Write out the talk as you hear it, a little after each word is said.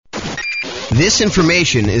This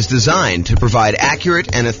information is designed to provide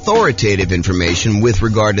accurate and authoritative information with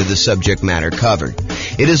regard to the subject matter covered.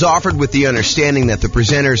 It is offered with the understanding that the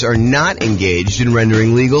presenters are not engaged in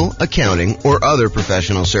rendering legal, accounting, or other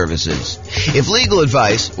professional services. If legal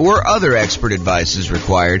advice or other expert advice is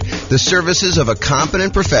required, the services of a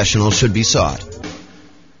competent professional should be sought.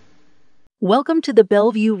 Welcome to the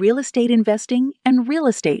Bellevue Real Estate Investing and Real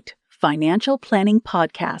Estate Financial Planning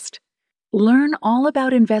Podcast. Learn all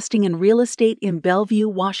about investing in real estate in Bellevue,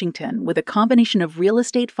 Washington, with a combination of real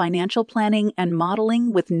estate financial planning and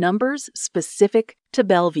modeling with numbers specific to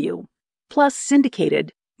Bellevue, plus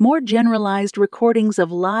syndicated, more generalized recordings of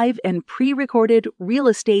live and pre-recorded real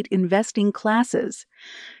estate investing classes,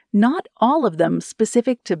 not all of them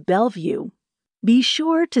specific to Bellevue. Be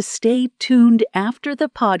sure to stay tuned after the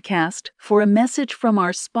podcast for a message from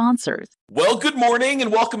our sponsors. Well, good morning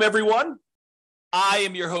and welcome, everyone. I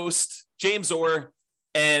am your host, James Orr,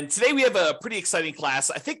 and today we have a pretty exciting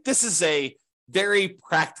class. I think this is a very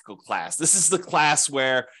practical class. This is the class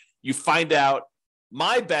where you find out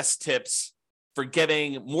my best tips for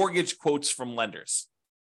getting mortgage quotes from lenders.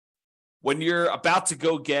 When you're about to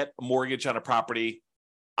go get a mortgage on a property,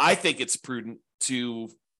 I think it's prudent to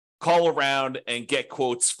call around and get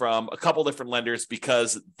quotes from a couple different lenders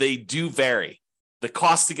because they do vary. The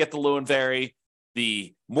cost to get the loan vary.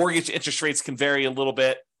 The mortgage interest rates can vary a little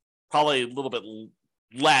bit. Probably a little bit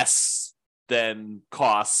less than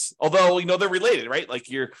costs, although, you know, they're related, right? Like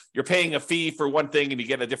you're paying a fee for one thing and you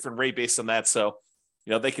get a different rate based on that. So,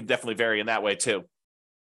 you know, they can definitely vary in that way too.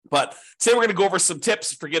 But today we're going to go over some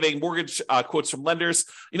tips for getting mortgage quotes from lenders.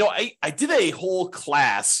 You know, I did a whole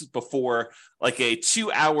class before, like a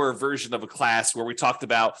 2-hour version of a class where we talked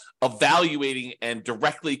about evaluating and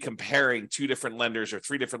directly comparing 2 different lenders or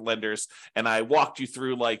 3 different lenders. And I walked you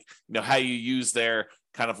through, like, you know, how you use their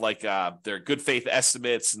kind of like their good faith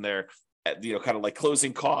estimates and their, you know, kind of like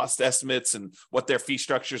closing cost estimates and what their fee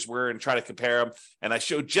structures were and try to compare them. And I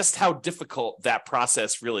showed just how difficult that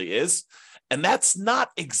process really is. And that's not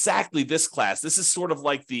exactly this class. This is sort of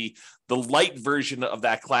like the light version of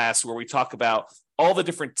that class where we talk about all the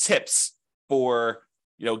different tips for,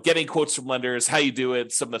 you know, getting quotes from lenders, how you do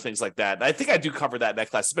it, some of the things like that. And I think I do cover that in that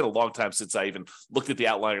class. It's been a long time since I even looked at the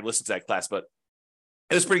outline or listened to that class, but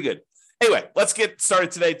it was pretty good. Anyway, let's get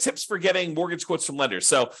started today. Tips for getting mortgage quotes from lenders.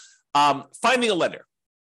 So finding a lender.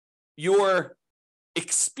 Your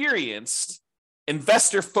experienced,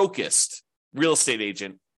 investor-focused real estate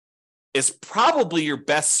agent is probably your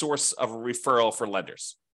best source of a referral for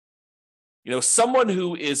lenders. You know, someone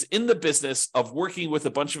who is in the business of working with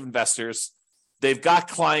a bunch of investors, they've got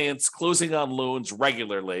clients closing on loans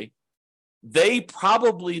regularly. They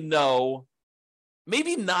probably know,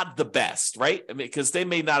 maybe not the best, right? I mean, because they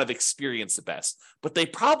may not have experienced the best, but they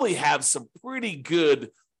probably have some pretty good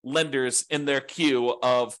lenders in their queue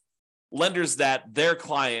of lenders that their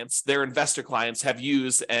clients, their investor clients, have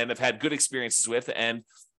used and have had good experiences with. And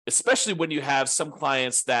especially when you have some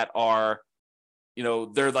clients that are, you know,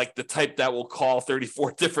 they're like the type that will call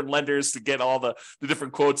 34 different lenders to get all the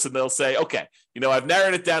different quotes, and they'll say, okay, you know, I've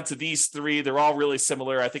narrowed it down to these 3. They're all really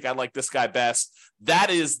similar. I think I like this guy best. That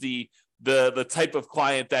is the type of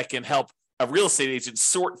client that can help a real estate agent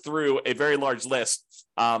sort through a very large list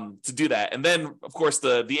to do that. And then, of course,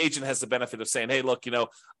 the agent has the benefit of saying, hey, look, you know,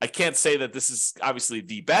 I can't say that this is obviously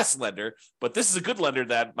the best lender, but this is a good lender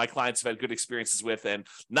that my clients have had good experiences with, and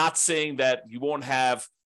not saying that you won't have,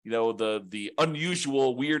 you know, the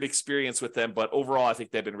unusual, weird experience with them, but overall, I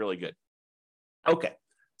think they've been really good. Okay.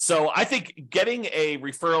 So I think getting a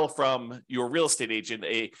referral from your real estate agent,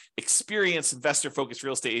 a experienced investor-focused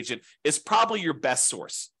real estate agent, is probably your best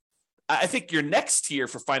source. I think your next tier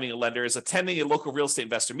for finding a lender is attending a local real estate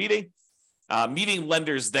investor meeting, meeting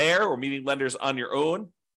lenders there or meeting lenders on your own,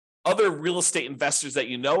 other real estate investors that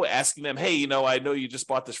you know, asking them, hey, you know, I know you just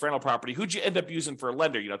bought this rental property. Who'd you end up using for a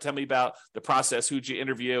lender? You know, tell me about the process. Who'd you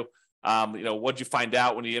interview? You know, what'd you find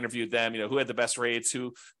out when you interviewed them? You know, who had the best rates?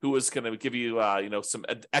 Who was going to give you, you know, some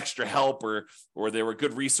extra help, or they were a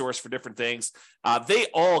good resource for different things. They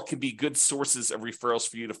all can be good sources of referrals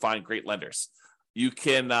for you to find great lenders. You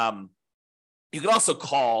can also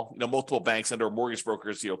call, you know, multiple banks and or mortgage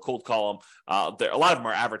brokers, you know, cold call them. A lot of them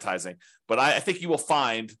are advertising, but I think you will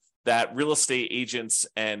find that real estate agents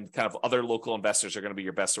and kind of other local investors are going to be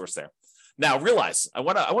your best source there. Now, realize, I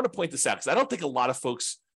want to point this out because I don't think a lot of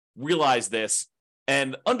folks realize this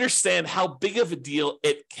and understand how big of a deal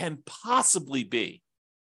it can possibly be.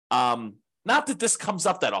 Not that this comes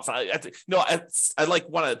up that often. I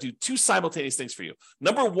want to do 2 simultaneous things for you.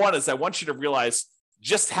 Number one is I want you to realize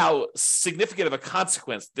just how significant of a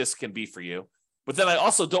consequence this can be for you. But then I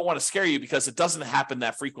also don't want to scare you because it doesn't happen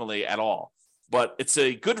that frequently at all. but it's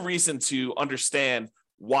a good reason to understand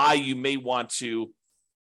why you may want to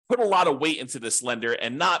put a lot of weight into this lender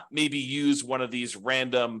and not maybe use one of these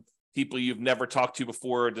random people you've never talked to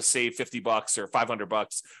before to save $50 or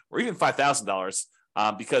 $500 or even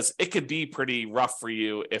 $5,000, because it could be pretty rough for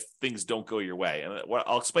you if things don't go your way. And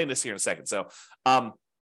I'll explain this here in a second. So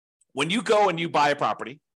when you go and you buy a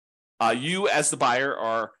property, you as the buyer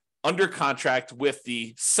are under contract with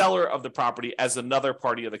the seller of the property as another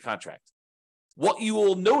party of the contract. What you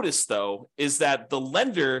will notice, though, is that the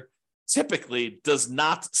lender typically does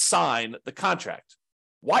not sign the contract.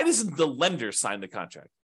 Why doesn't the lender sign the contract?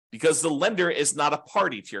 Because the lender is not a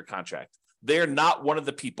party to your contract. They're not one of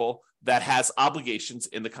the people that has obligations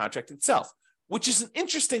in the contract itself, which is an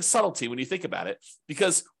interesting subtlety when you think about it,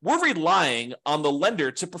 because we're relying on the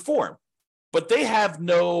lender to perform, but they have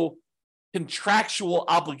no contractual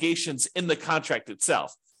obligations in the contract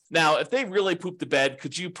itself. Now, if they really poop the bed,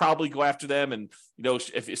 could you probably go after them? And,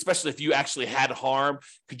 especially if you actually had harm,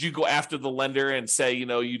 could you go after the lender and say,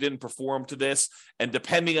 you didn't perform to this? And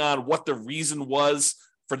depending on what the reason was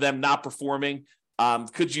for them not performing,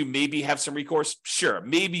 could you maybe have some recourse? Sure,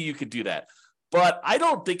 maybe you could do that. But I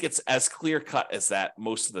don't think it's as clear cut as that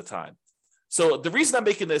most of the time. So the reason I'm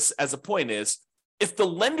making this as a point is, if the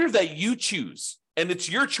lender that you choose, and it's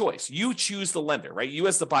your choice, you choose the lender, right? You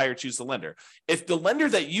as the buyer choose the lender. If the lender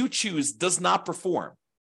that you choose does not perform,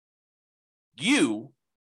 you,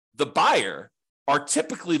 the buyer, are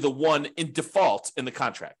typically the one in default in the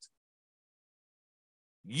contract.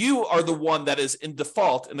 You are the one that is in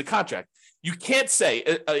default in the contract. You can't say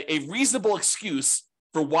a reasonable excuse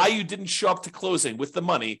for why you didn't show up to closing with the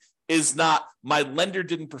money is not my lender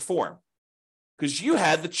didn't perform, because you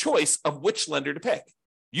had the choice of which lender to pick.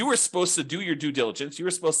 You were supposed to do your due diligence. You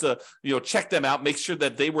were supposed to, check them out, make sure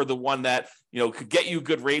that they were the one that, could get you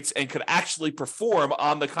good rates and could actually perform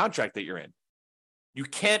on the contract that you're in. You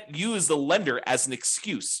can't use the lender as an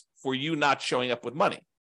excuse for you not showing up with money.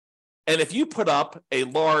 And if you put up a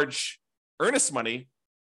large earnest money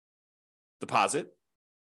deposit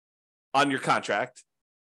on your contract,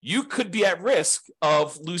 you could be at risk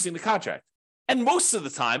of losing the contract. And most of the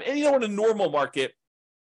time, and in a normal market,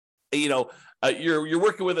 you're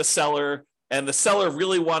working with a seller, and the seller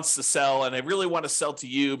really wants to sell, and they really want to sell to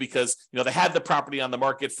you because they had the property on the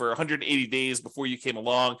market for 180 days before you came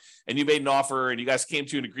along, and you made an offer, and you guys came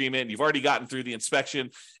to an agreement, and you've already gotten through the inspection,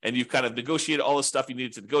 and you've kind of negotiated all the stuff you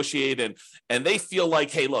needed to negotiate, and they feel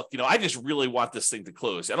like, hey, look, I just really want this thing to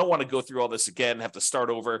close. I don't want to go through all this again and have to start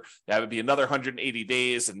over. That would be another 180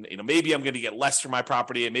 days, and maybe I'm going to get less for my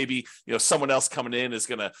property, and maybe someone else coming in is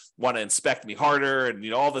going to want to inspect me harder,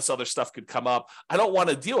 and all this other stuff could come up. I don't want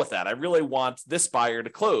to deal with that. I really want this buyer to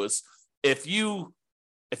close. If you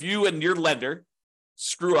and your lender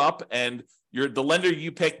screw up and the lender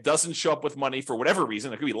you pick doesn't show up with money for whatever reason,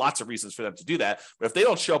 there could be lots of reasons for them to do that, but if they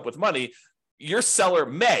don't show up with money, your seller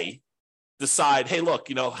may decide, hey, look,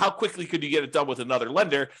 how quickly could you get it done with another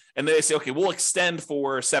lender? And they say, okay, we'll extend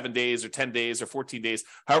for 7 days or 10 days or 14 days,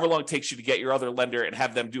 however long it takes you to get your other lender, and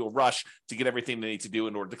have them do a rush to get everything they need to do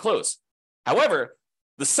in order to close. However,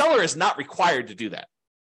 the seller is not required to do that.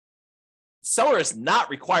 Seller is not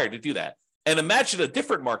required to do that. And imagine a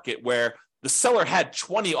different market where the seller had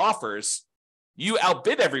 20 offers, you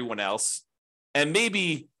outbid everyone else, and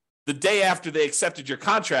maybe the day after they accepted your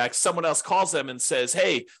contract, someone else calls them and says,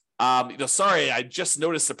 hey, sorry, I just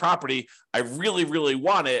noticed the property. I really, really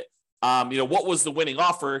want it. What was the winning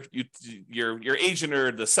offer? Your agent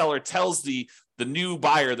or the seller tells the new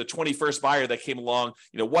buyer, the 21st buyer that came along,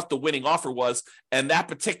 what the winning offer was. And that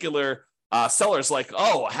particular seller's like,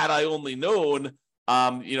 oh, had I only known,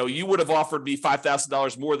 you would have offered me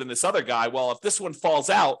 $5,000 more than this other guy. Well, if this one falls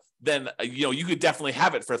out, then, you could definitely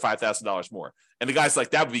have it for $5,000 more. And the guy's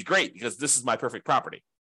like, that would be great because this is my perfect property.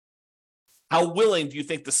 How willing do you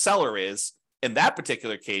think the seller is in that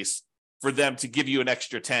particular case for them to give you an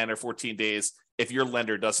extra 10 or 14 days if your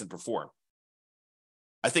lender doesn't perform?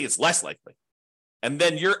 I think it's less likely. And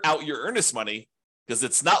then you're out your earnest money, because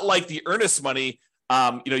it's not like the earnest money,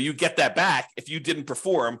 you get that back if you didn't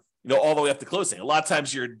perform, all the way up to closing. A lot of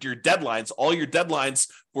times your deadlines, all your deadlines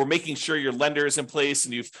for making sure your lender is in place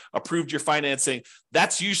and you've approved your financing,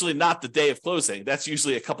 that's usually not the day of closing. That's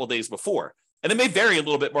usually a couple of days before. And it may vary a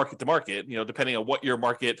little bit market to market, depending on what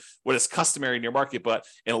is customary in your market. But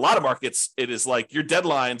in a lot of markets, it is like your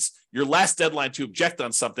deadlines, your last deadline to object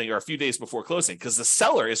on something are a few days before closing, because the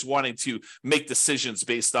seller is wanting to make decisions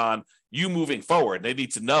based on you moving forward. They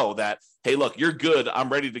need to know that, hey, look, you're good. I'm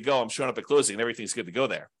ready to go. I'm showing up at closing and everything's good to go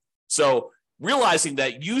there. So realizing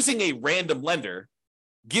that using a random lender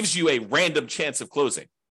gives you a random chance of closing.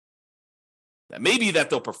 That maybe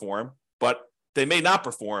that they'll perform, but They may not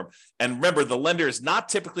perform. And remember, the lender is not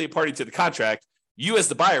typically a party to the contract. You as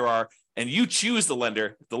the buyer are, and you choose the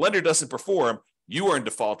lender. If the lender doesn't perform, you are in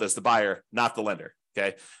default as the buyer, not the lender.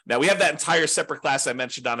 Okay. Now we have that entire separate class I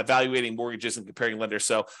mentioned on evaluating mortgages and comparing lenders.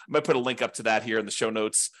 So I'm going to put a link up to that here in the show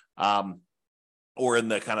notes, or in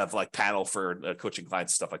the kind of like panel for coaching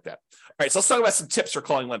clients, stuff like that. All right. So let's talk about some tips for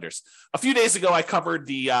calling lenders. A few days ago, I covered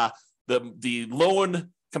the loan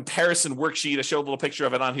comparison worksheet. I showed a little picture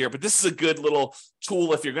of it on here, but this is a good little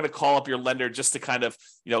tool if you're going to call up your lender just to kind of,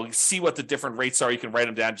 see what the different rates are. You can write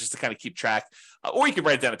them down just to kind of keep track, or you can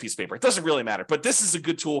write it down on a piece of paper. It doesn't really matter, but this is a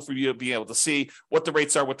good tool for you to be able to see what the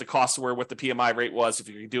rates are, what the costs were, what the PMI rate was, if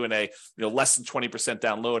you're doing a, less than 20%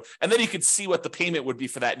 down loan, and then you can see what the payment would be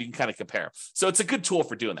for that. And you can kind of compare. So it's a good tool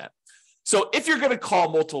for doing that. So if you're going to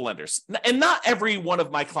call multiple lenders, and not every one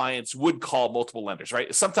of my clients would call multiple lenders,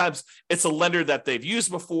 right? Sometimes it's a lender that they've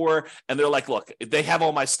used before, and they're like, look, they have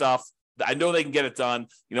all my stuff. I know they can get it done.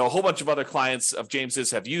 A whole bunch of other clients of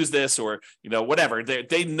James's have used this, or, whatever.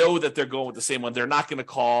 They know that they're going with the same one. They're not going to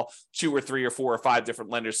call 2 or 3 or 4 or 5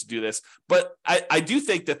 different lenders to do this. But I do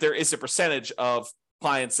think that there is a percentage of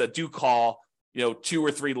clients that do call 2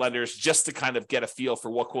 or 3 lenders just to kind of get a feel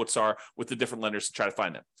for what quotes are with the different lenders to try to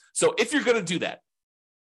find them. So if you're going to do that,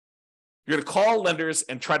 you're going to call lenders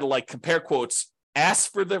and try to compare quotes,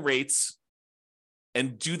 ask for the rates,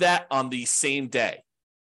 and do that on the same day.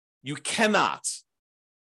 You cannot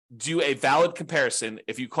do a valid comparison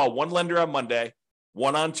if you call one lender on Monday,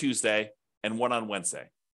 one on Tuesday, and one on Wednesday.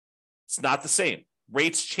 It's not the same.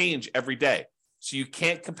 Rates change every day. So you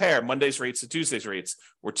can't compare Monday's rates to Tuesday's rates,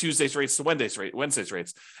 or Tuesday's rates to Wednesday's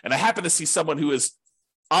rates. And I happen to see someone who is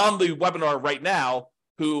on the webinar right now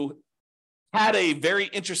who had a very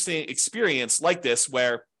interesting experience like this,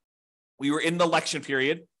 where we were in the election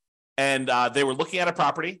period and they were looking at a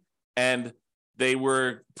property and they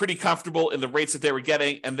were pretty comfortable in the rates that they were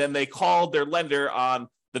getting. And then they called their lender on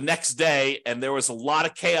the next day, and there was a lot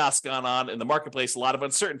of chaos going on in the marketplace, a lot of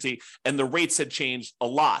uncertainty, and the rates had changed a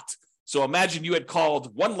lot. So imagine you had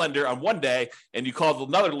called one lender on one day and you called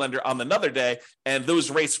another lender on another day, and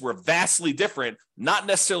those rates were vastly different, not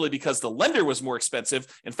necessarily because the lender was more expensive.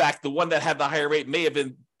 In fact, the one that had the higher rate may have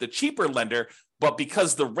been the cheaper lender, but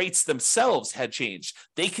because the rates themselves had changed.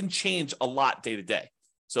 They can change a lot day to day.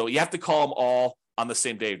 So you have to call them all on the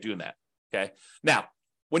same day of doing that. Okay. Now,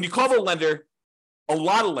 when you call the lender, a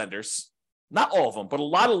lot of lenders, not all of them, but a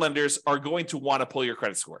lot of lenders are going to want to pull your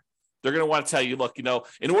credit score. They're going to want to tell you, look,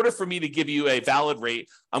 in order for me to give you a valid rate,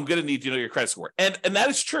 I'm going to need to know your credit score. And that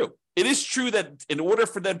is true. It is true that in order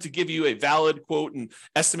for them to give you a valid quote and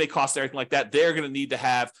estimate cost, everything like that, they're going to need to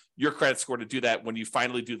have your credit score to do that when you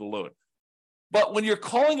finally do the loan. But when you're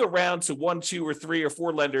calling around to 1, 2, or 3 or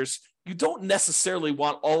 4 lenders, you don't necessarily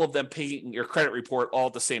want all of them paying your credit report all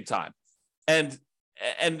at the same time. And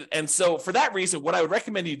so for that reason, what I would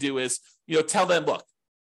recommend you do is, tell them, look,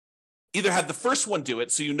 either have the first one do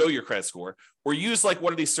it so you know your credit score, or use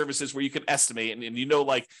one of these services where you can estimate and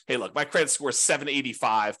hey, look, my credit score is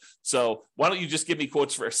 785. So why don't you just give me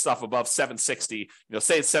quotes for stuff above 760?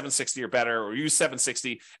 Say it's 760 or better, or use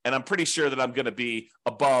 760. And I'm pretty sure that I'm going to be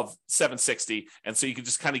above 760. And so you can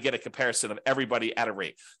just kind of get a comparison of everybody at a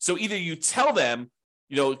rate. So either you tell them,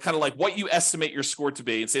 kind of what you estimate your score to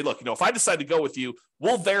be, and say, look, if I decide to go with you,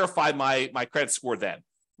 we'll verify my credit score then.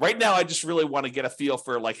 Right now, I just really want to get a feel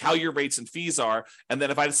for how your rates and fees are. And then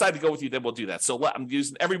if I decide to go with you, then we'll do that. So I'm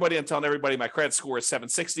telling everybody my credit score is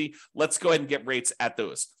 760. Let's go ahead and get rates at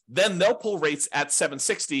those. Then they'll pull rates at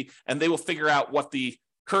 760, and they will figure out what the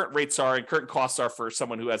current rates are and current costs are for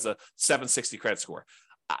someone who has a 760 credit score.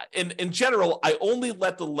 In general, I only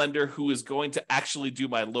let the lender who is going to actually do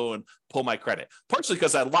my loan pull my credit, partially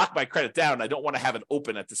because I lock my credit down. I don't want to have it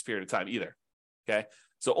open at this period of time either. Okay.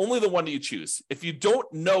 So only the one that you choose. If you don't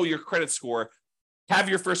know your credit score, have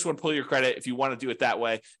your first one pull your credit if you want to do it that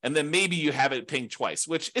way. And then maybe you have it ping twice,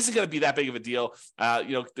 which isn't going to be that big of a deal.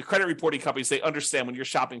 The credit reporting companies, they understand when you're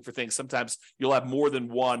shopping for things, sometimes you'll have more than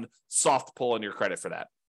one soft pull on your credit for that.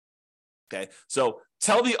 Okay. So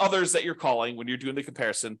tell the others that you're calling when you're doing the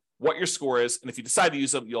comparison what your score is. And if you decide to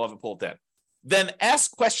use them, you'll have it pulled then. Then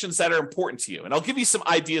ask questions that are important to you. And I'll give you some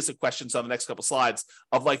ideas of questions on the next couple slides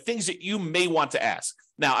of things that you may want to ask.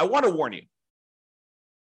 Now, I want to warn you.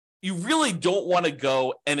 You really don't want to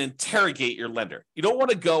go and interrogate your lender. You don't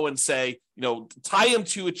want to go and say, tie him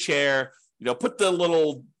to a chair, put the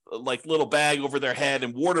little bag over their head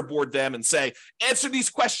and waterboard them and say, answer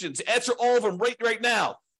these questions, answer all of them right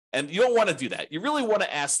now. And you don't want to do that. You really want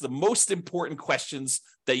to ask the most important questions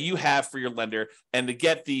that you have for your lender and to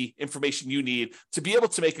get the information you need to be able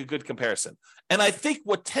to make a good comparison. And I think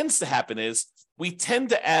what tends to happen is we tend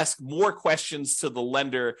to ask more questions to the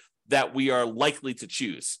lender that we are likely to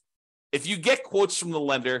choose. If you get quotes from the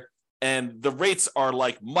lender and the rates are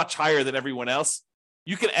like much higher than everyone else,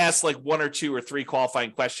 you can ask like 1 or 2 or 3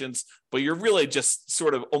 qualifying questions, but you're really just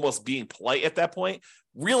sort of almost being polite at that point.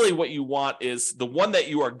 Really what you want is the one that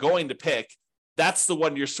you are going to pick. That's the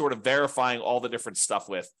one you're sort of verifying all the different stuff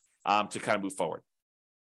with to kind of move forward.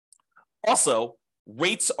 Also,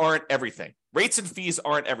 rates aren't everything. Rates and fees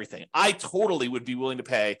aren't everything. I totally would be willing to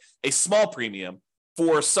pay a small premium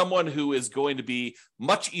for someone who is going to be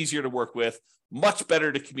much easier to work with, much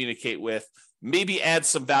better to communicate with, maybe add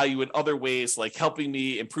some value in other ways, like helping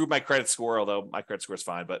me improve my credit score, although my credit score is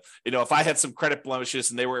fine. But, if I had some credit blemishes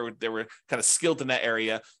and they were kind of skilled in that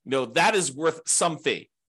area, that is worth some fee.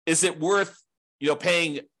 Is it worth,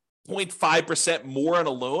 paying 0.5% more on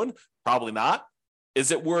a loan? Probably not.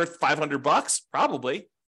 Is it worth $500? Probably.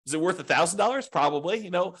 Is it worth $1,000? Probably.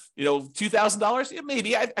 $2,000? Yeah,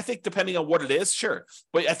 maybe. I think depending on what it is, sure.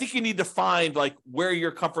 But I think you need to find like where your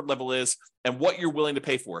comfort level is and what you're willing to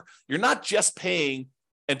pay for. You're not just paying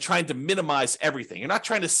and trying to minimize everything. You're not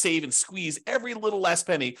trying to save and squeeze every little last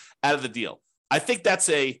penny out of the deal. I think that's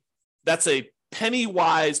a penny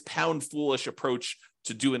wise, pound foolish approach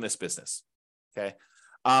to doing this business. Okay.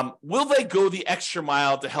 Will they go the extra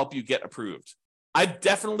mile to help you get approved? I've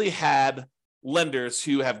definitely had lenders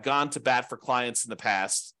who have gone to bat for clients in the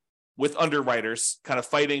past with underwriters kind of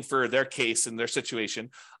fighting for their case and their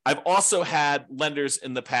situation. I've also had lenders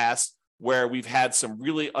in the past where we've had some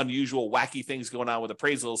really unusual, wacky things going on with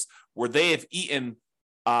appraisals where they have eaten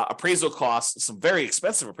appraisal costs, some very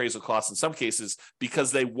expensive appraisal costs in some cases,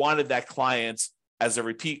 because they wanted that client as a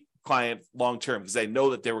repeat client long-term because they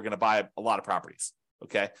know that they were going to buy a lot of properties.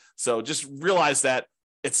 Okay. So just realize that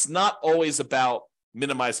it's not always about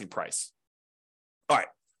minimizing price. All right,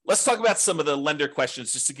 let's talk about some of the lender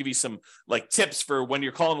questions just to give you some like tips for when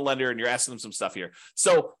you're calling a lender and you're asking them some stuff here.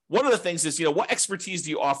 So one of the things is, what expertise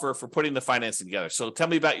do you offer for putting the financing together? So tell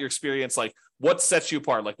me about your experience, like what sets you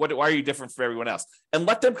apart? Like why are you different from everyone else? And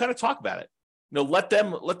let them kind of talk about it. Let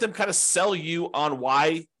them kind of sell you on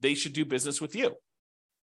why they should do business with you.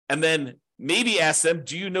 And then maybe ask them,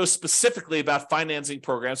 do you know specifically about financing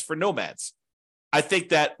programs for nomads? I think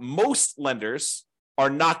that most lenders are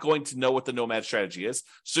not going to know what the nomad strategy is.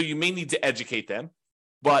 So you may need to educate them.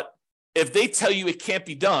 But if they tell you it can't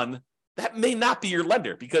be done, that may not be your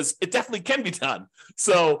lender because it definitely can be done.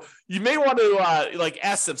 So you may want to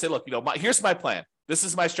ask them, say, look, here's my plan. This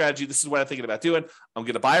is my strategy. This is what I'm thinking about doing. I'm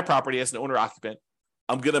going to buy a property as an owner occupant.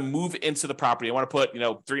 I'm going to move into the property. I want to put,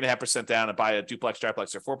 3.5% down and buy a duplex,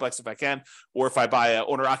 triplex, or fourplex if I can. Or if I buy an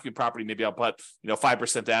owner occupant property, maybe I'll put,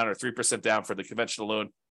 5% down or 3% down for the conventional loan.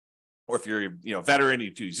 Or if you're, a veteran,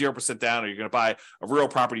 you do 0% down, or you're going to buy a rural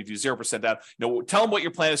property, do 0% down. Tell them what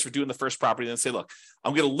your plan is for doing the first property, and then say, look,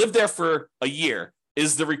 I'm going to live there for a year.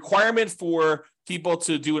 Is the requirement for people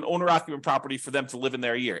to do an owner-occupant property for them to live in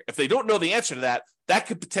there a year? If they don't know the answer to that, that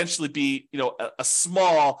could potentially be, a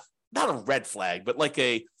small, not a red flag, but like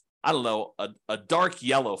a dark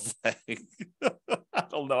yellow flag. I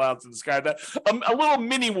don't know how to describe that. A little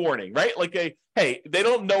mini warning, right? Like hey, they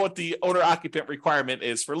don't know what the owner-occupant requirement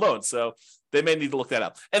is for loans, so they may need to look that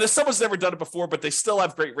up. And if someone's never done it before, but they still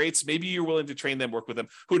have great rates, maybe you're willing to train them, work with them.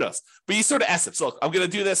 Who knows? But you sort of ask them, so look, I'm going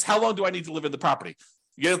to do this. How long do I need to live in the property?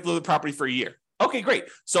 You got to live in the property for a year. Okay, great.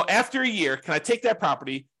 So after a year, can I take that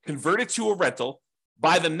property, convert it to a rental,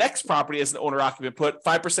 buy the next property as an owner-occupant, put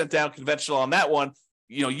 5% down conventional on that one,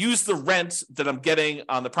 use the rent that I'm getting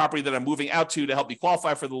on the property that I'm moving out to help me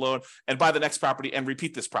qualify for the loan, and buy the next property and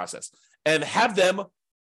repeat this process. And have them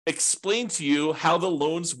explain to you how the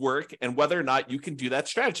loans work and whether or not you can do that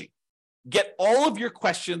strategy. Get all of your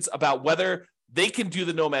questions about whether they can do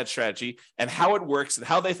the nomad strategy and how it works and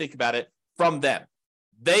how they think about it from them.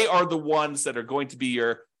 They are the ones that are going to be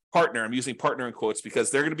your partner. I'm using partner in quotes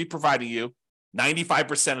because they're going to be providing you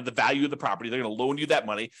 95% of the value of the property. They're going to loan you that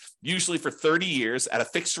money, usually for 30 years at a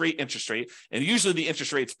fixed rate interest rate. And usually the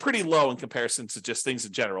interest rate's pretty low in comparison to just things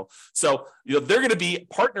in general. So, they're going to be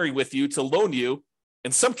partnering with you to loan you,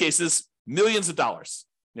 in some cases, millions of dollars.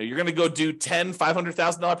 You're going to go do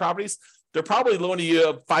 $500,000 properties. They're probably loaning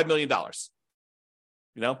you $5 million.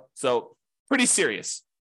 So pretty serious.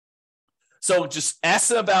 So just ask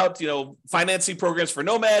them about, financing programs for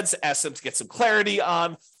nomads, ask them to get some clarity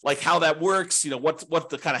on like how that works, what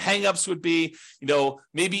the kind of hangups would be,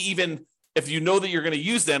 maybe even if you know that you're going to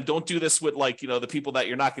use them, don't do this with the people that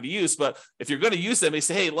you're not going to use. But if you're going to use them, they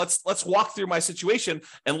say, hey, let's walk through my situation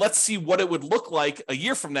and let's see what it would look like a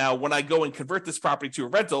year from now when I go and convert this property to a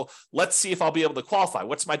rental. Let's see if I'll be able to qualify.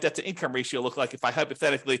 What's my debt to income ratio look like if I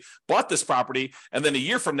hypothetically bought this property and then a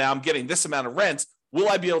year from now I'm getting this amount of rent? Will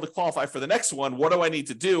I be able to qualify for the next one? What do I need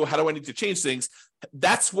to do? How do I need to change things?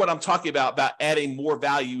 That's what I'm talking about adding more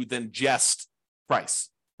value than just price,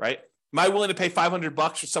 right? Am I willing to pay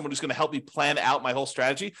 $500 for someone who's going to help me plan out my whole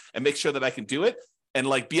strategy and make sure that I can do it and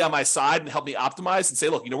be on my side and help me optimize and say,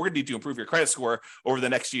 look, we're going to need to improve your credit score over the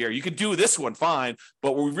next year. You can do this one fine,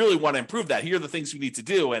 but we really want to improve that. Here are the things we need to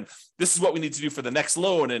do. And this is what we need to do for the next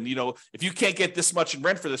loan. And, if you can't get this much in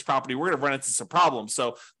rent for this property, we're going to run into some problems.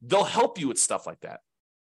 So they'll help you with stuff like that.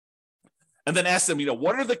 And then ask them,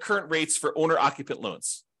 what are the current rates for owner occupant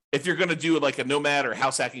loans? If you're going to do a nomad or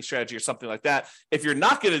house hacking strategy or something like that. If you're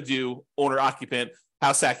not going to do owner occupant,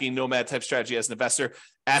 house hacking, nomad type strategy as an investor,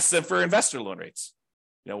 ask them for investor loan rates.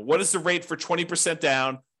 What is the rate for 20%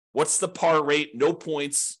 down? What's the par rate? No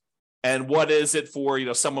points. And what is it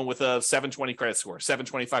for, someone with a 720 credit score,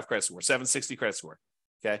 725 credit score, 760 credit score?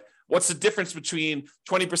 Okay. What's the difference between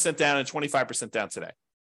 20% down and 25% down today?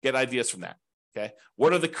 Get ideas from that. Okay.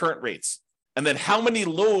 What are the current rates? And then how many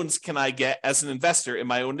loans can I get as an investor in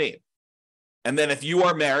my own name? And then if you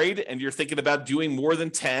are married and you're thinking about doing more than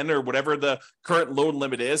 10 or whatever the current loan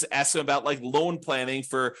limit is, ask them about loan planning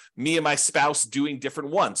for me and my spouse doing different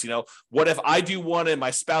ones. What if I do one and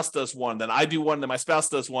my spouse does one, then I do one and my spouse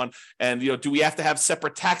does one? And, do we have to have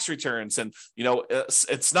separate tax returns? And,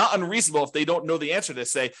 it's not unreasonable if they don't know the answer to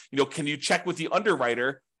say, can you check with the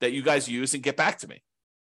underwriter that you guys use and get back to me?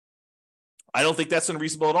 I don't think that's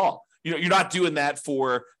unreasonable at all. You're not doing that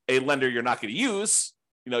for a lender you're not going to use.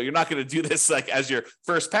 You're not going to do this as your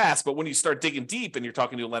first pass, but when you start digging deep and you're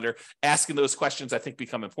talking to a lender, asking those questions, I think,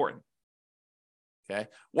 become important. Okay.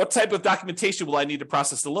 What type of documentation will I need to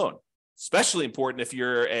process the loan? Especially important if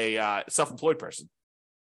you're a self-employed person,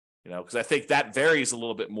 because I think that varies a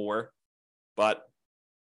little bit more, but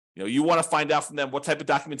you want to find out from them what type of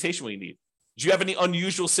documentation will you need. Did you have any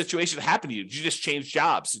unusual situation happen to you? Did you just change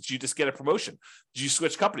jobs? Did you just get a promotion? Did you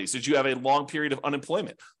switch companies? Did you have a long period of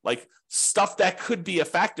unemployment? Stuff that could be a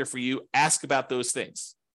factor for you, ask about those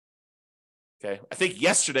things. Okay. I think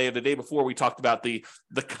yesterday or the day before we talked about the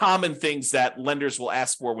common things that lenders will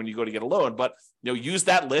ask for when you go to get a loan, but use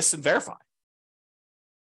that list and verify.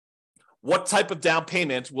 What type of down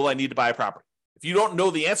payment will I need to buy a property? If you don't know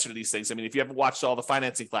the answer to these things, if you haven't watched all the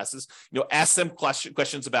financing classes, ask them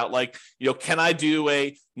questions about can I do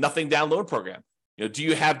a nothing down loan program? Do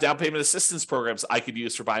you have down payment assistance programs I could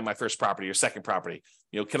use for buying my first property or second property?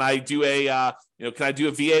 Can I do a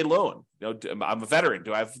VA loan? I'm a veteran.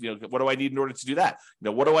 Do I have, what do I need in order to do that?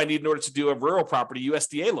 What do I need in order to do a rural property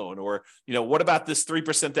USDA loan? Or, what about this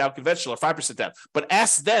 3% down conventional or 5% down? But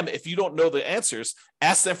ask them, if you don't know the answers,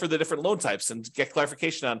 ask them for the different loan types and get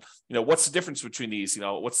clarification on, what's the difference between these?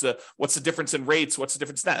 What's the difference in rates? What's the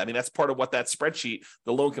difference in that? That's part of what that spreadsheet,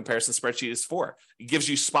 the loan comparison spreadsheet, is for. It gives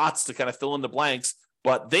you spots to kind of fill in the blanks,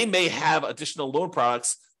 but they may have additional loan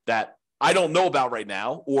products that I don't know about right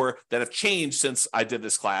now, or that have changed since I did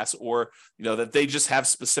this class, or, that they just have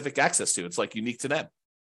specific access to. It's unique to them.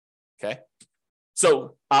 Okay.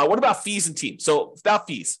 So what about fees and team? So about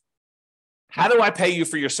fees, how do I pay you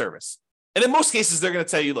for your service? And in most cases, they're going to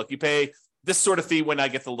tell you, look, you pay this sort of fee when I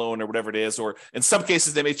get the loan or whatever it is, or in some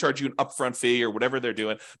cases, they may charge you an upfront fee or whatever they're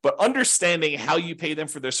doing, but understanding how you pay them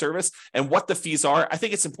for their service and what the fees are, I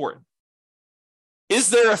think it's important.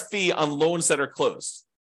 Is there a fee on loans that are closed?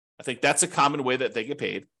 I think that's a common way that they get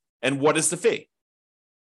paid. And what is the fee?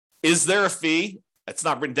 Is there a fee? It's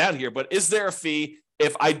not written down here, but is there a fee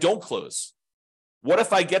if I don't close? What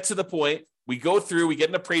if I get to the point, we go through, we get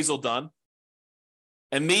an appraisal done,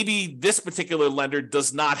 and maybe this particular lender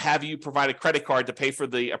does not have you provide a credit card to pay for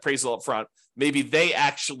the appraisal up front. Maybe they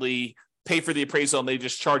actually pay for the appraisal and they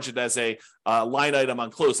just charge it as a line item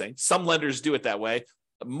on closing. Some lenders do it that way.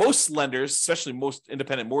 Most lenders, especially most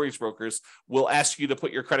independent mortgage brokers, will ask you to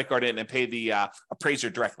put your credit card in and pay the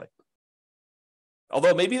appraiser directly.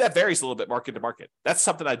 Although maybe that varies a little bit market to market. That's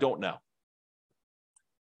something I don't know.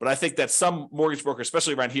 But I think that some mortgage brokers,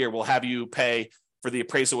 especially around here, will have you pay for the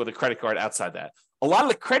appraisal with a credit card outside that. A lot of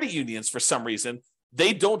the credit unions, for some reason,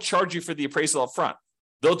 they don't charge you for the appraisal up front.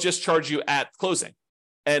 They'll just charge you at closing.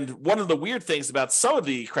 And one of the weird things about some of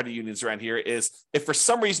the credit unions around here is if for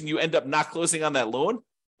some reason you end up not closing on that loan,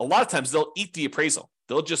 a lot of times they'll eat the appraisal.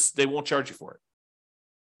 They won't charge you for it.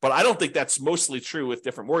 But I don't think that's mostly true with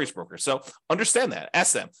different mortgage brokers. So understand that.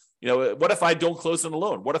 Ask them, what if I don't close on the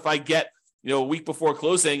loan? What if I get, a week before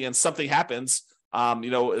closing and something happens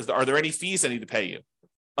Are there any fees I need to pay you?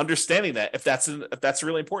 Understanding that if that's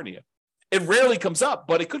really important to you. It rarely comes up,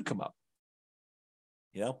 but it could come up.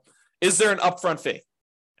 Is there an upfront fee?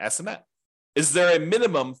 Ask them that. Is there a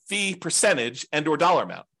minimum fee percentage and or dollar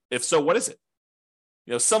amount? If so, what is it?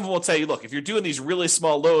 Some of them will tell you, look, if you're doing these really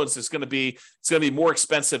small loans, it's going to be more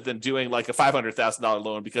expensive than doing like a $500,000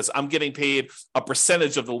 loan because I'm getting paid a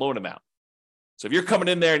percentage of the loan amount. So if you're coming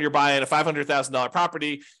in there and you're buying a $500,000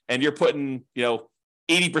 property and you're putting,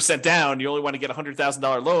 80% down, you only want to get a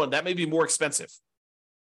 $100,000 loan, that may be more expensive.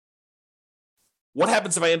 What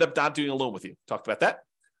happens if I end up not doing a loan with you? Talked about that.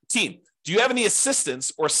 Team, do you have any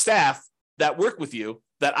assistants or staff that work with you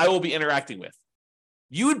that I will be interacting with?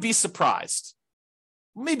 You would be surprised.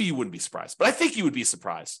 Maybe you wouldn't be surprised, but I think you would be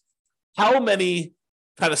surprised how many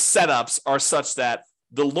kind of setups are such that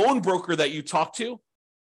the loan broker that you talk to,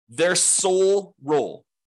 their sole role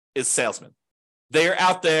is salesman. They are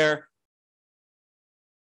out there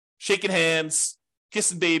shaking hands,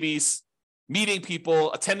 kissing babies, meeting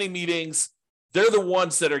people, attending meetings. They're the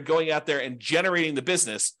ones that are going out there and generating the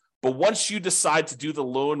business. But once you decide to do the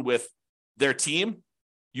loan with their team,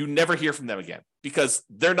 you never hear from them again because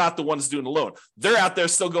they're not the ones doing the loan. They're out there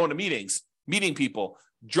still going to meetings, meeting people,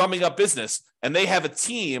 drumming up business, and they have a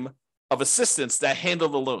team of assistants that handle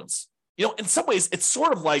the loans. In some ways, it's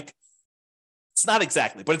sort of like, it's not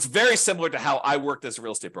exactly, but it's very similar to how I worked as a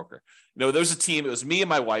real estate broker. There was a team, it was me and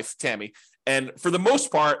my wife, Tammy, and for the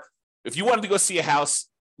most part, if you wanted to go see a house,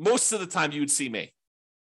 most of the time you would see me.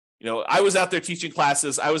 I was out there teaching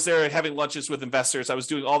classes. I was there having lunches with investors. I was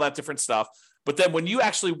doing all that different stuff. But then when you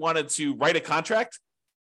actually wanted to write a contract,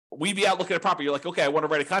 we'd be out looking at property. You're like, okay, I want to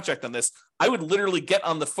write a contract on this. I would literally get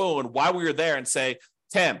on the phone while we were there and say,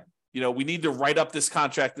 Tam, we need to write up this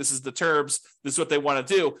contract. This is the terms. This is what they want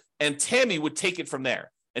to do. And Tammy would take it from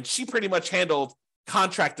there. And she pretty much handled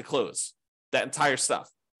contract to close, that entire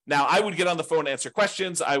stuff. Now, I would get on the phone, answer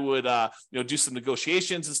questions. I would, do some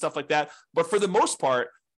negotiations and stuff like that. But for the most part,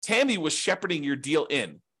 Tammy was shepherding your deal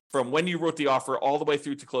in from when you wrote the offer all the way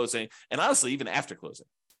through to closing, and honestly, even after closing.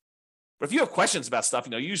 But if you have questions about stuff,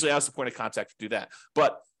 usually I was the point of contact to do that.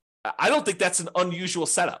 But I don't think that's an unusual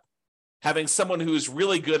setup. Having someone who's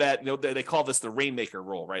really good at, they call this the rainmaker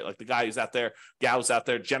role, right? Like the guy who's out there, gal who's out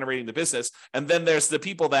there generating the business. And then there's the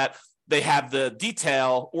people that they have the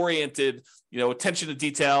detail-oriented, attention to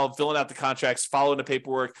detail, filling out the contracts, following the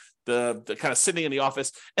paperwork, the kind of sitting in the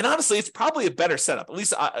office. And honestly, it's probably a better setup. At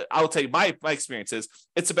least I'll tell you, my experience is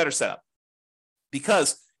it's a better setup.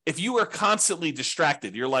 Because if you are constantly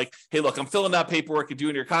distracted, you're like, hey, look, I'm filling out paperwork and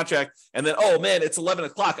doing your contract. And then, oh man, it's 11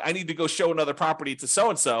 o'clock. I need to go show another property to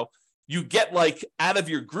so-and-so. You get like out of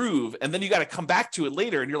your groove and then you got to come back to it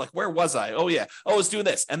later. And you're like, where was I? Oh yeah. Oh, I was doing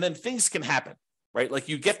this. And then things can happen. Right? Like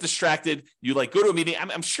you get distracted, you like go to a meeting.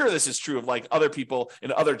 I'm sure this is true of like other people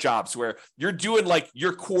in other jobs where you're doing like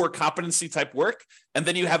your core competency type work. And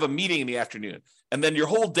then you have a meeting in the afternoon and then your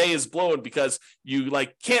whole day is blown because you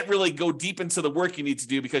like can't really go deep into the work you need to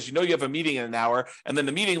do because you have a meeting in an hour and then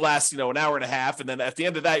the meeting lasts, an hour and a half. And then at the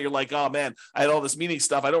end of that, you're like, oh man, I had all this meeting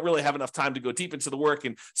stuff. I don't really have enough time to go deep into the work.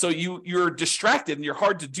 And so you're distracted and you're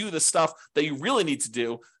hard to do the stuff that you really need to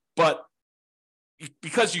do. But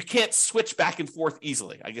because you can't switch back and forth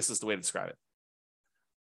easily, I guess is the way to describe it.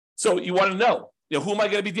 So you want to know, who am I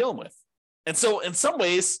going to be dealing with? And so in some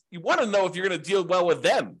ways, you want to know if you're going to deal well with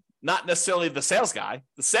them, not necessarily the sales guy.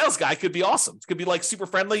 The sales guy could be awesome. It could be like super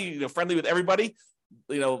friendly, friendly with everybody,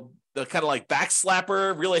 the kind of like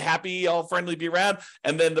backslapper, really happy, all friendly, be around.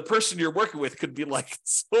 And then the person you're working with could be like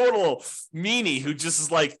total meanie who just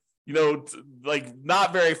is like, like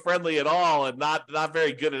not very friendly at all and not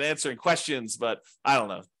very good at answering questions. But I don't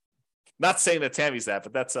know. Not saying that Tammy's that,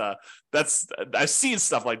 but that's I've seen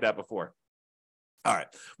stuff like that before. All right.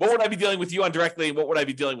 What would I be dealing with you on directly? And what would I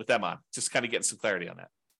be dealing with them on? Just kind of getting some clarity on that.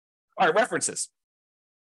 All right. References.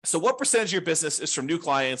 So what percentage of your business is from new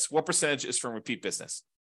clients? What percentage is from repeat business?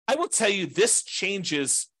 I will tell you this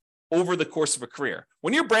changes over the course of a career.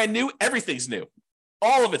 When you're brand new, everything's new.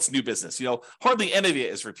 All of it's new business. Hardly any of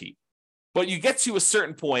it is repeat. But you get to a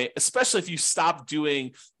certain point, especially if you stop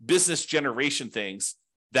doing business generation things,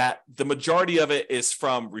 that the majority of it is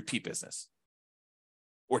from repeat business.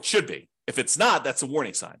 Or it should be. If it's not, that's a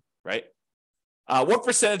warning sign, right? What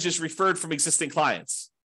percentage is referred from existing clients?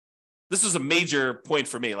 This was a major point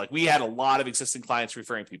for me. Like we had a lot of existing clients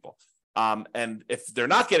referring people. And if they're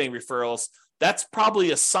not getting referrals, that's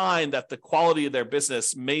probably a sign that the quality of their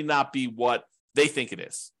business may not be what they think it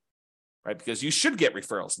is, right? Because you should get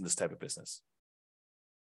referrals in this type of business.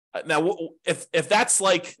 Now, if that's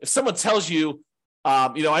like, if someone tells you,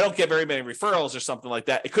 I don't get very many referrals or something like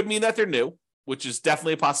that, it could mean that they're new, which is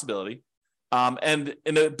definitely a possibility. And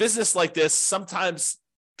in a business like this, sometimes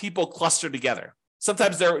people cluster together.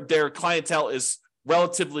 Sometimes their clientele is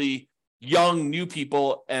relatively young, new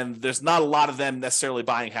people, and there's not a lot of them necessarily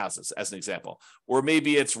buying houses, as an example. Or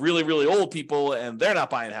maybe it's really, really old people and they're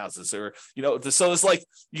not buying houses. Or, so it's like,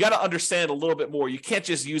 you got to understand a little bit more. You can't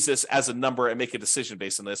just use this as a number and make a decision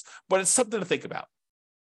based on this, but it's something to think about.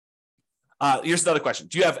 Here's another question.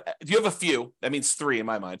 Do you have a few, that means 3 in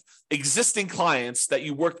my mind, existing clients that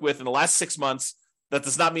you worked with in the last 6 months? That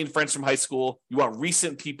does not mean friends from high school. You want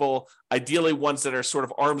recent people, ideally ones that are sort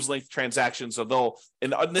of arm's length transactions, although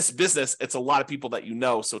in this business, it's a lot of people that you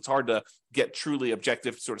know, so it's hard to get truly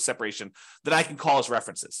objective sort of separation that I can call as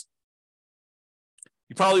references.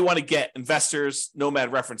 You probably want to get investors,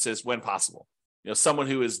 nomad references when possible. Someone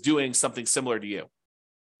who is doing something similar to you.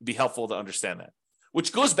 It'd be helpful to understand that.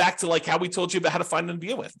 Which goes back to like how we told you about how to find them to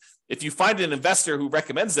begin with. If you find an investor who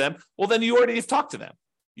recommends them, well, then you already have talked to them.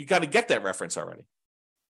 You got to get that reference already.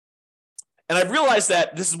 And I've realized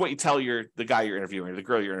that this is what you tell the guy you're interviewing, or the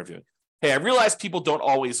girl you're interviewing. Hey, I realize people don't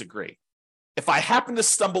always agree. If I happen to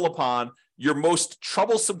stumble upon your most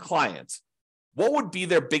troublesome client, what would be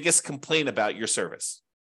their biggest complaint about your service?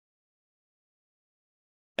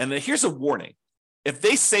 And then here's a warning. If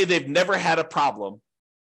they say they've never had a problem,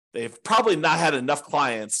 they've probably not had enough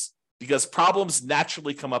clients, because problems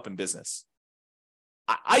naturally come up in business.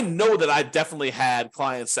 I know that I've definitely had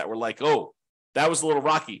clients that were like, oh, that was a little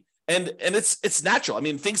rocky. And it's natural. I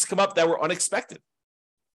mean, things come up that were unexpected.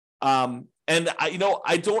 And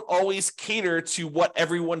I don't always cater to what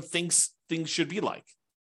everyone thinks things should be like,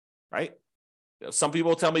 right? Some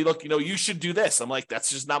people tell me, look, you should do this. I'm like, that's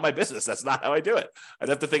just not my business. That's not how I do it. I'd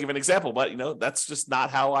have to think of an example, but that's just not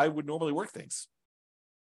how I would normally work things.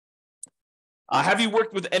 Have you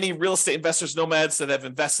worked with any real estate investors, nomads that have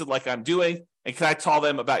invested like I'm doing? And can I tell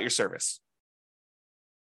them about your service?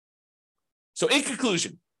 So in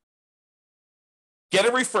conclusion, get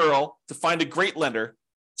a referral to find a great lender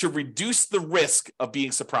to reduce the risk of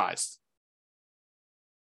being surprised.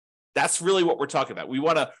 That's really what we're talking about. We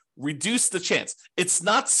want to reduce the chance. It's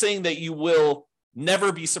not saying that you will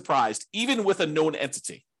never be surprised, even with a known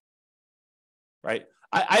entity, right?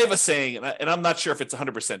 I have a saying, and I'm not sure if it's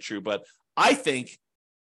 100% true, but I think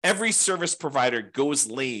every service provider goes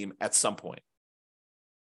lame at some point.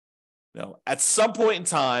 At some point in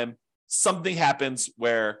time, something happens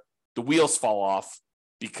where the wheels fall off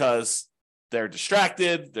because they're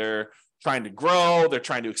distracted, they're trying to grow, they're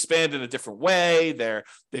trying to expand in a different way,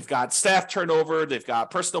 they've got staff turnover, they've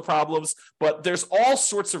got personal problems, but there's all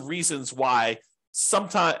sorts of reasons why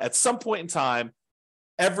at some point in time,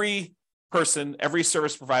 every person, every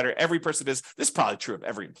service provider, every person this is probably true of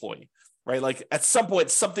every employee, right? Like at some point,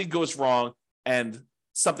 something goes wrong and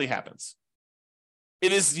something happens.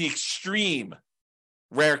 It is the extreme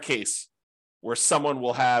rare case where someone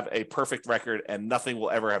will have a perfect record and nothing will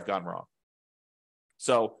ever have gone wrong.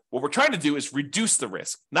 So what we're trying to do is reduce the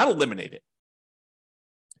risk, not eliminate it.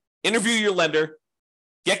 Interview your lender,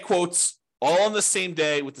 get quotes all on the same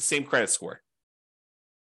day with the same credit score.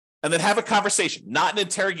 And then have a conversation, not an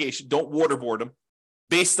interrogation. Don't waterboard them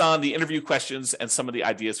based on the interview questions and some of the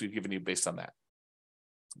ideas we've given you based on that.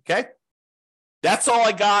 Okay? That's all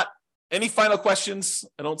I got. Any final questions?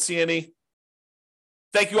 I don't see any.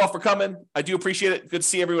 Thank you all for coming. I do appreciate it. Good to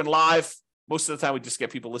see everyone live. Most of the time, we just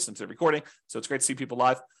get people listening to the recording. So it's great to see people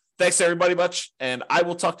live. Thanks, everybody, much. And I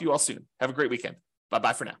will talk to you all soon. Have a great weekend.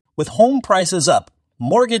 Bye-bye for now. With home prices up,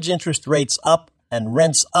 mortgage interest rates up, and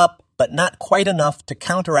rents up, but not quite enough to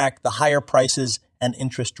counteract the higher prices and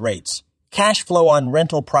interest rates. Cash flow on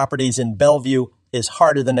rental properties in Bellevue is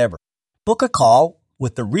harder than ever. Book a call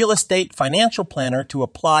with the Real Estate Financial Planner to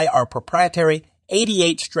apply our proprietary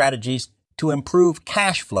 88 strategies to improve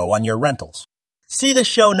cash flow on your rentals. See the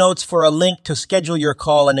show notes for a link to schedule your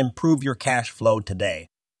call and improve your cash flow today.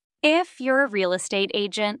 If you're a real estate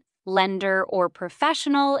agent, lender, or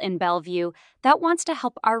professional in Bellevue that wants to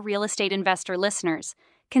help our real estate investor listeners,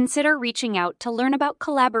 consider reaching out to learn about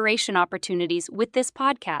collaboration opportunities with this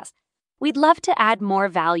podcast. We'd love to add more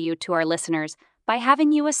value to our listeners by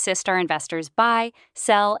having you assist our investors buy,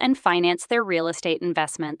 sell, and finance their real estate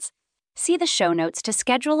investments. See the show notes to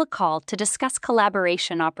schedule a call to discuss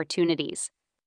collaboration opportunities.